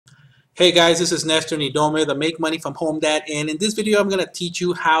Hey guys, this is Nestor Nidome, the Make Money from Home Dad, and in this video I'm going to teach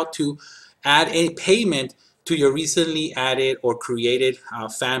you how to add a payment to your recently added or created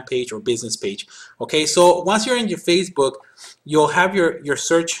fan page or business page. Okay, so once you're in your Facebook, you'll have your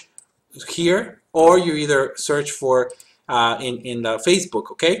search here, or you either search for in the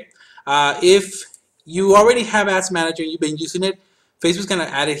Facebook. Okay, if you already have Ads Manager, you've been using it, Facebook's going to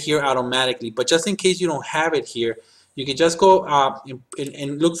add it here automatically. But just in case you don't have it here, you can just go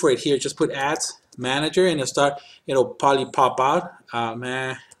and look for it here. Just put Ads Manager and it'll probably pop out.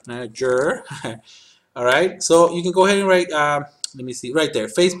 Manager. All right, so you can go ahead and write, let me see, right there,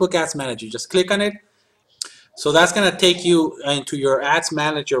 Facebook Ads Manager. Just click on it. So that's going to take you into your Ads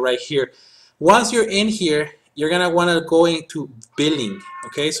Manager right here. Once you're in here, you're going to want to go into billing.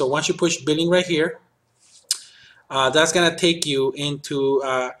 Okay, so once you push billing right here, that's going to take you into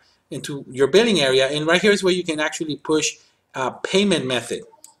your billing area, and right here is where you can actually push payment method,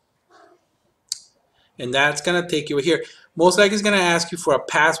 and that's going to take you here. Most likely it's going to ask you for a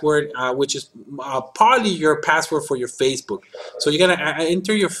password, which is probably your password for your Facebook. So you're going to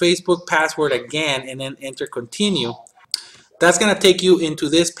enter your Facebook password again and then enter continue. That's going to take you into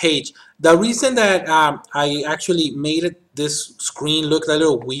this page. The reason that I actually made this screen look a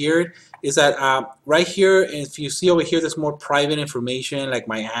little weird is that right here, if you see over here, there's more private information like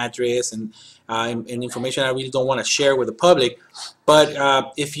my address and information I really don't want to share with the public.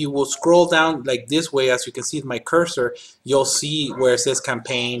 But if you will scroll down like this way, as you can see with my cursor, you'll see where it says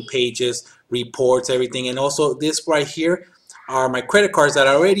campaign, pages, reports, everything. And also this right here are my credit cards that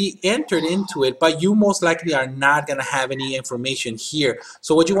are already entered into it, but you most likely are not going to have any information here.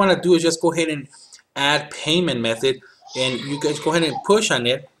 So what you want to do is just go ahead and add payment method, and you guys go ahead and push on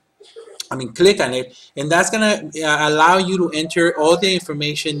it. Click on it, and that's going to allow you to enter all the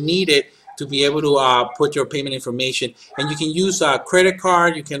information needed to be able to put your payment information. And you can use a credit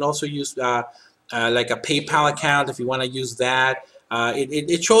card. You can also use like a PayPal account if you want to use that.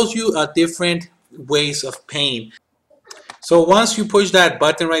 It shows you different ways of paying. So once you push that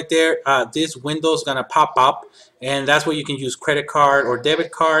button right there, this window is going to pop up, and that's where you can use credit card or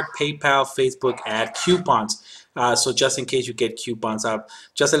debit card, PayPal, Facebook, add coupons. So just in case you get coupons up.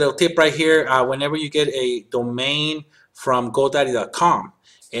 Just a little tip right here, whenever you get a domain from GoDaddy.com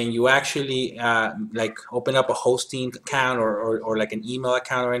and you actually like open up a hosting account or like an email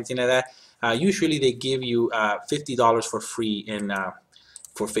account or anything like that, usually they give you $50 for free in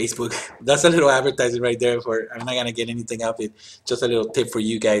for Facebook. That's a little advertising right there. I'm not gonna get anything up. It's just a little tip for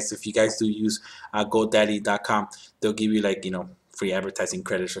you guys. If you guys do use GoDaddy.com, they'll give you like free advertising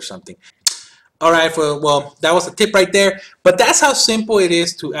credits or something. All right, well, that was a tip right there. But that's how simple it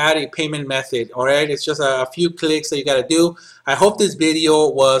is to add a payment method. All right, it's just a few clicks that you got to do. I hope this video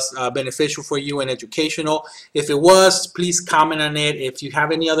was beneficial for you and educational. If it was, please comment on it. If you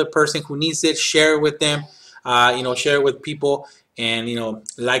have any other person who needs it, share it with them. Share it with people, and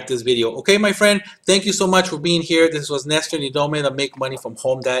like this video. Okay, my friend, thank you so much for being here. This was Nestor Nidome, the Make Money from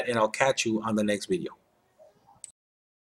Home Dad, and I'll catch you on the next video.